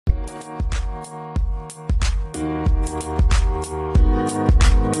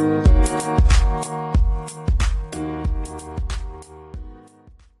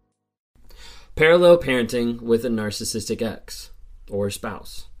Parallel parenting with a narcissistic ex or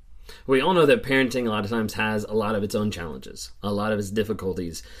spouse. We all know that parenting a lot of times has a lot of its own challenges, a lot of its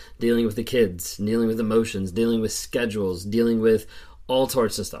difficulties, dealing with the kids, dealing with emotions, dealing with schedules, dealing with all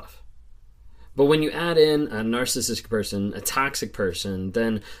sorts of stuff. But when you add in a narcissistic person, a toxic person,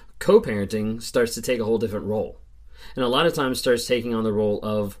 then co-parenting starts to take a whole different role. And a lot of times starts taking on the role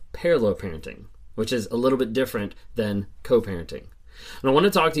of parallel parenting, which is a little bit different than co-parenting. And I want to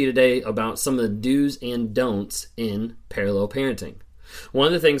talk to you today about some of the do's and don'ts in parallel parenting. One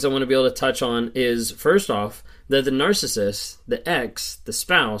of the things I want to be able to touch on is, first off, that the narcissist, the ex, the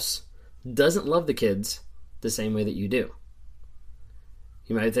spouse, doesn't love the kids the same way that you do.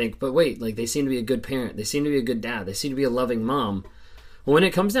 You might think, but wait, they seem to be a good parent. They seem to be a good dad. They seem to be a loving mom. When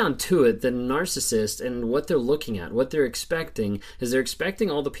it comes down to it, the narcissist and what they're looking at, what they're expecting, is they're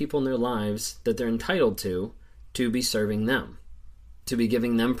expecting all the people in their lives that they're entitled to be serving them, to be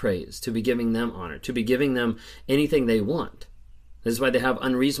giving them praise, to be giving them honor, to be giving them anything they want. This is why they have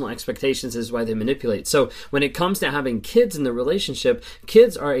unreasonable expectations. This is why they manipulate. So when it comes to having kids in the relationship,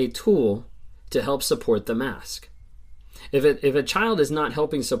 kids are a tool to help support the mask. If a child is not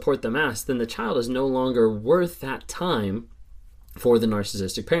helping support the mask, then the child is no longer worth that time for the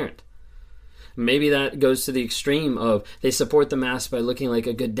narcissistic parent. Maybe that goes to the extreme of they support the mask by looking like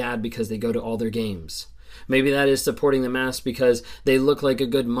a good dad because they go to all their games. Maybe that is supporting the mask because they look like a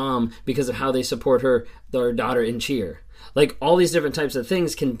good mom because of how they support their daughter in cheer. All these different types of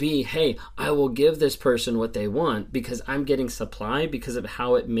things can be, hey, I will give this person what they want because I'm getting supply because of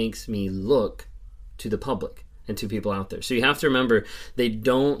how it makes me look to the public and to people out there. So you have to remember, they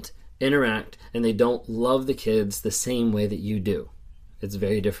don't interact and they don't love the kids the same way that you do. It's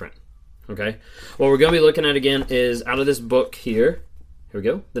very different. Okay? What we're going to be looking at again is out of this book here. Here we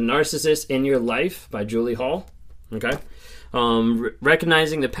go. The Narcissist in Your Life by Julie Hall. Okay?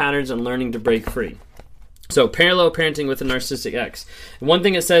 Recognizing the patterns and learning to break free. So, parallel parenting with a narcissistic ex. One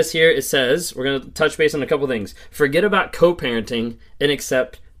thing it says here, we're going to touch base on a couple things. Forget about co-parenting and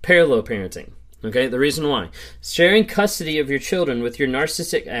accept parallel parenting. Okay, the reason why. Sharing custody of your children with your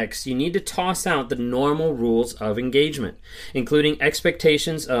narcissistic ex, you need to toss out the normal rules of engagement, including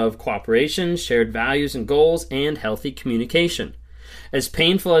expectations of cooperation, shared values and goals, and healthy communication. As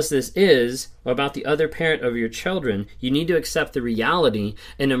painful as this is about the other parent of your children, you need to accept the reality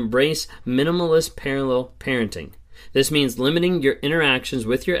and embrace minimalist parallel parenting. This means limiting your interactions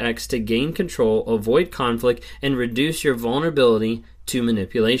with your ex to gain control, avoid conflict, and reduce your vulnerability to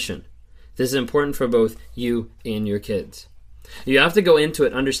manipulation. This is important for both you and your kids. You have to go into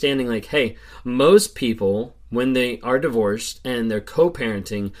it understanding hey, most people, when they are divorced and they're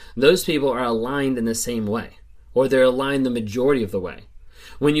co-parenting, those people are aligned in the same way. Or they're aligned the majority of the way.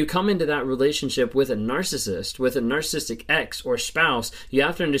 When you come into that relationship with a narcissist, with a narcissistic ex or spouse, you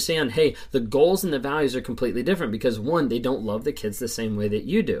have to understand, hey, the goals and the values are completely different because one, they don't love the kids the same way that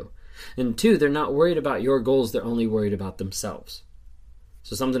you do. And two, they're not worried about your goals, they're only worried about themselves.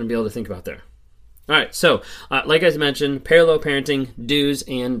 So something to be able to think about there. All right, so like I mentioned, parallel parenting, do's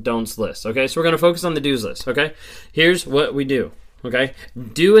and don'ts list. Okay, so we're going to focus on the do's list. Okay, here's what we do. Okay,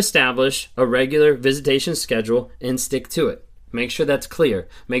 do establish a regular visitation schedule and stick to it. Make sure that's clear.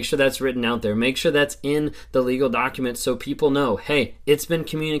 Make sure that's written out there. Make sure that's in the legal documents so people know, hey, it's been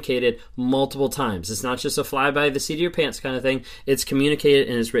communicated multiple times. It's not just a fly by the seat of your pants kind of thing. It's communicated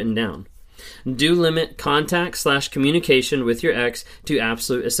and it's written down. Do limit contact/communication with your ex to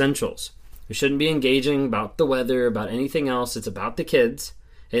absolute essentials. You shouldn't be engaging about the weather, about anything else. It's about the kids.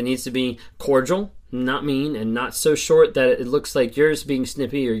 It needs to be cordial, not mean, and not so short that it looks like you're being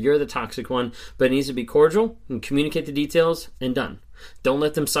snippy or you're the toxic one, but it needs to be cordial and communicate the details and done. Don't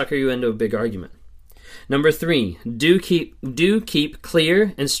let them sucker you into a big argument. Number 3, do keep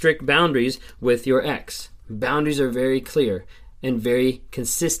clear and strict boundaries with your ex. Boundaries are very clear and very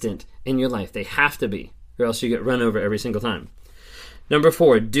consistent in your life. They have to be, or else you get run over every single time. Number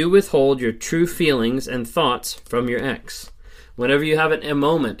 4, do withhold your true feelings and thoughts from your ex. Whenever you have a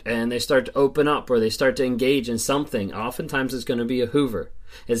moment and they start to open up or they start to engage in something, oftentimes it's going to be a hoover.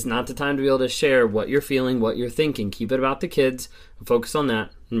 It's not the time to be able to share what you're feeling, what you're thinking. Keep it about the kids, focus on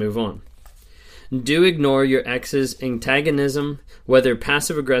that, and move on. Do ignore your ex's antagonism, whether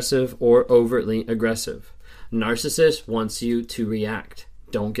passive-aggressive or overtly aggressive. Narcissist wants you to react.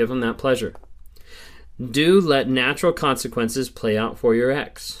 Don't give them that pleasure. Do let natural consequences play out for your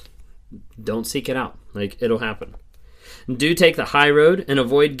ex. Don't seek it out. It'll happen. Do take the high road and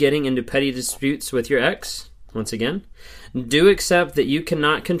avoid getting into petty disputes with your ex. Once again, do accept that you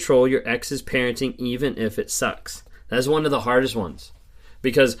cannot control your ex's parenting even if it sucks. That's one of the hardest ones.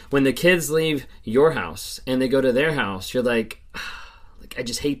 Because when the kids leave your house and they go to their house, you're like, I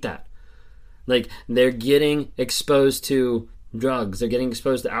just hate that. Like, they're getting exposed to drugs, they're getting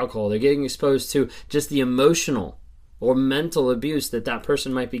exposed to alcohol, they're getting exposed to just the emotional or mental abuse that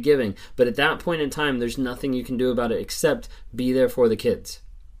person might be giving. But at that point in time, there's nothing you can do about it except be there for the kids.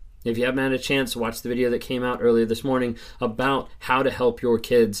 If you haven't had a chance, watch the video that came out earlier this morning about how to help your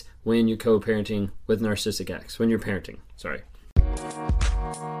kids when you're co-parenting with narcissistic ex, when you're parenting. Sorry.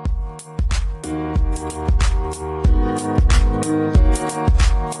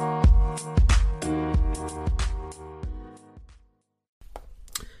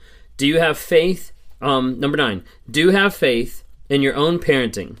 Do you have faith? Number 9, do have faith in your own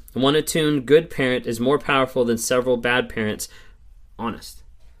parenting. One attuned good parent is more powerful than several bad parents. Honest.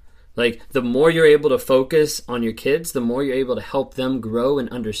 Like, the more you're able to focus on your kids, the more you're able to help them grow and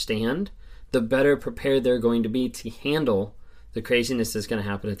understand, the better prepared they're going to be to handle the craziness that's going to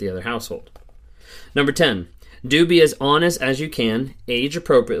happen at the other household. Number 10, do be as honest as you can, age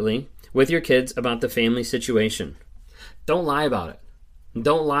appropriately, with your kids about the family situation. Don't lie about it.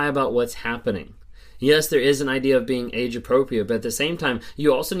 Don't lie about what's happening. Yes, there is an idea of being age appropriate, but at the same time,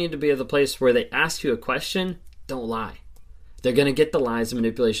 you also need to be at the place where they ask you a question, don't lie. They're going to get the lies and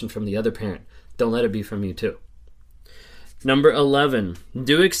manipulation from the other parent. Don't let it be from you too. Number 11,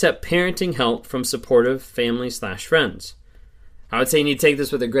 do accept parenting help from supportive family/friends. I would say you need to take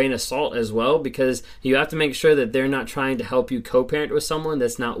this with a grain of salt as well, because you have to make sure that they're not trying to help you co-parent with someone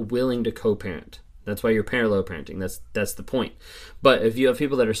that's not willing to co-parent. That's why you're parallel parenting. That's the point. But if you have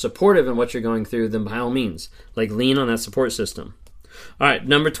people that are supportive in what you're going through, then by all means, lean on that support system. All right,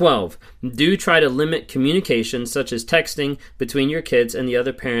 number 12, do try to limit communication, such as texting, between your kids and the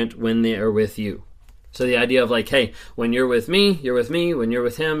other parent when they are with you. So the idea of hey, when you're with me, you're with me. When you're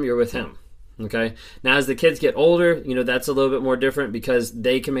with him, you're with him. Okay? Now, as the kids get older, that's a little bit more different because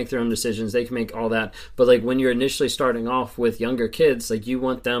they can make their own decisions. They can make all that. But when you're initially starting off with younger kids, you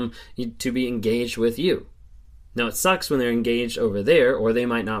want them to be engaged with you. Now, it sucks when they're engaged over there, or they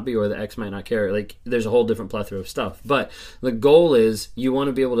might not be, or the ex might not care. There's a whole different plethora of stuff. But the goal is you want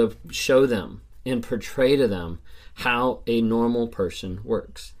to be able to show them and portray to them how a normal person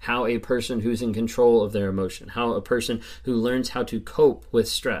works, how a person who's in control of their emotion, how a person who learns how to cope with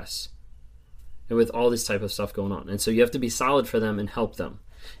stress and with all this type of stuff going on. And so you have to be solid for them and help them.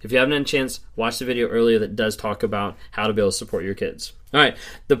 If you haven't had a chance, watch the video earlier that does talk about how to be able to support your kids. All right,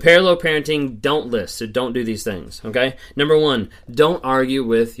 the parallel parenting don't list, so don't do these things, okay? Number 1, don't argue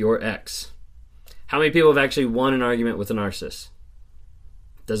with your ex. How many people have actually won an argument with a narcissist?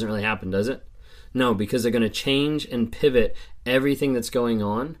 Doesn't really happen, does it? No, because they're going to change and pivot everything that's going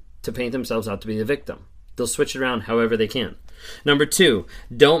on to paint themselves out to be the victim. They'll switch it around however they can. Number 2,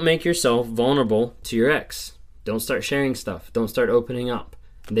 don't make yourself vulnerable to your ex. Don't start sharing stuff. Don't start opening up.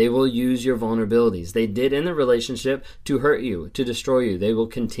 They will use your vulnerabilities. They did in the relationship to hurt you, to destroy you. They will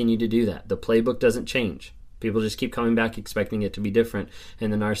continue to do that. The playbook doesn't change. People just keep coming back expecting it to be different,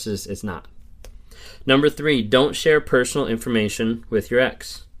 and the narcissist is not. Number 3, don't share personal information with your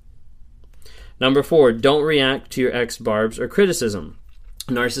ex. Number 4, don't react to your ex barbs or criticism.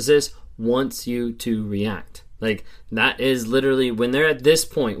 Narcissist wants you to react. That is literally, when they're at this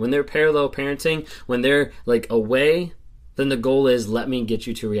point, when they're parallel parenting, when they're away, then the goal is, let me get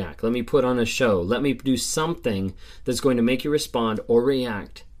you to react. Let me put on a show. Let me do something that's going to make you respond or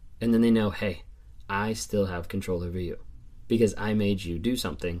react. And then they know, hey, I still have control over you because I made you do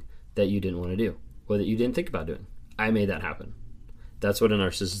something that you didn't want to do or that you didn't think about doing. I made that happen. That's what a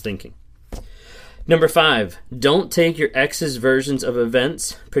narcissist is thinking. Number 5, don't take your ex's versions of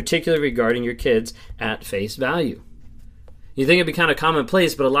events, particularly regarding your kids, at face value. You think it'd be kind of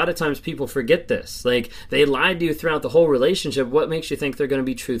commonplace, but a lot of times people forget this. They lied to you throughout the whole relationship. What makes you think they're going to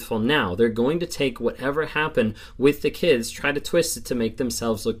be truthful now? They're going to take whatever happened with the kids, try to twist it to make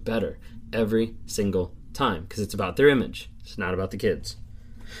themselves look better every single time, because it's about their image. It's not about the kids.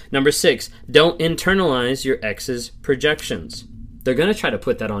 Number 6, don't internalize your ex's projections. They're going to try to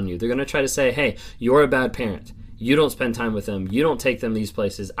put that on you. They're going to try to say, hey, you're a bad parent. You don't spend time with them. You don't take them these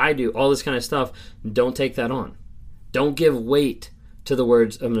places. I do. All this kind of stuff. Don't take that on. Don't give weight to the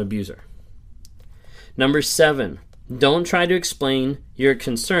words of an abuser. Number 7, don't try to explain your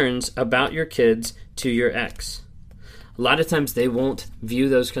concerns about your kids to your ex. A lot of times they won't view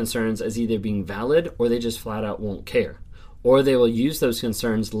those concerns as either being valid, or they just flat out won't care. Or they will use those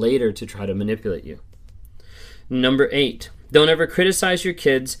concerns later to try to manipulate you. Number 8, don't ever criticize your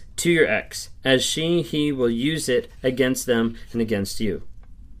kids to your ex, as he will use it against them and against you.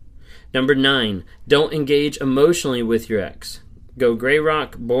 Number 9, don't engage emotionally with your ex. Go gray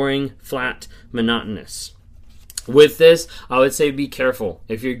rock, boring, flat, monotonous. With this, I would say be careful.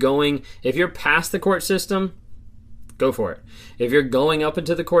 If you're past the court system, go for it. If you're going up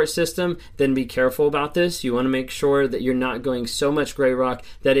into the court system, then be careful about this. You want to make sure that you're not going so much gray rock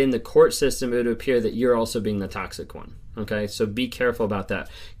that in the court system it would appear that you're also being the toxic one. Okay, so be careful about that.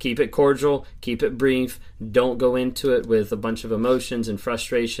 Keep it cordial, keep it brief. Don't go into it with a bunch of emotions and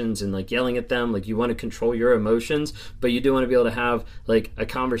frustrations and like yelling at them. Like, you want to control your emotions, but you do want to be able to have like a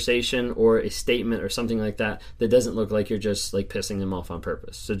conversation or a statement or something like that that doesn't look like you're just like pissing them off on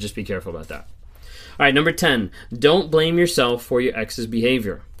purpose. So just be careful about that. All right, number 10, don't blame yourself for your ex's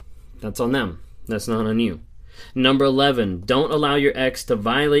behavior. That's on them. That's not on you. Number 11, don't allow your ex to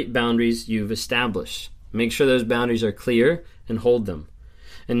violate boundaries you've established. Make sure those boundaries are clear and hold them.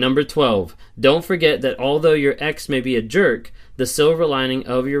 And number 12, don't forget that although your ex may be a jerk, the silver lining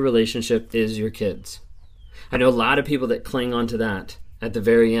of your relationship is your kids. I know a lot of people that cling on to that at the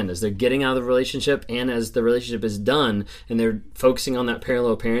very end as they're getting out of the relationship and as the relationship is done and they're focusing on that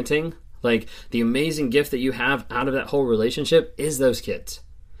parallel parenting. Like, the amazing gift that you have out of that whole relationship is those kids.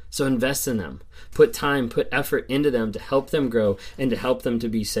 So invest in them. Put time, put effort into them to help them grow and to help them to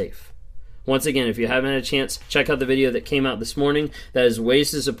be safe. Once again, if you haven't had a chance, check out the video that came out this morning. That is ways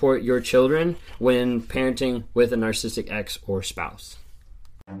to support your children when parenting with a narcissistic ex or spouse.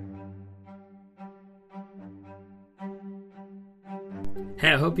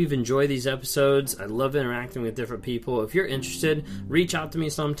 Hey, I hope you've enjoyed these episodes. I love interacting with different people. If you're interested, reach out to me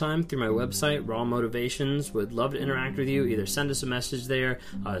sometime through my website, Raw Motivations. Would love to interact with you. Either send us a message there,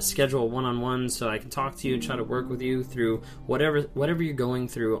 schedule a one-on-one so I can talk to you and try to work with you through whatever you're going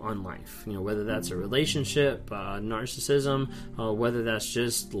through on life. You know, whether that's a relationship, narcissism, whether that's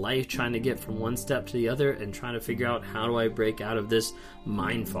just life, trying to get from one step to the other and trying to figure out how do I break out of this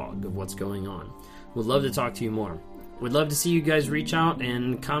mind fog of what's going on. Would love to talk to you more. Would love to see you guys reach out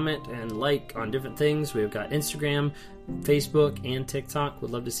and comment and like on different things. We've got Instagram, Facebook, and TikTok.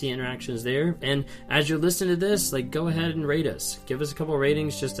 Would love to see interactions there. And as you're listening to this, like, go ahead and rate us. Give us a couple of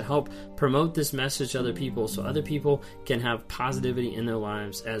ratings just to help promote this message to other people so other people can have positivity in their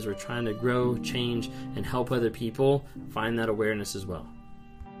lives as we're trying to grow, change, and help other people find that awareness as well.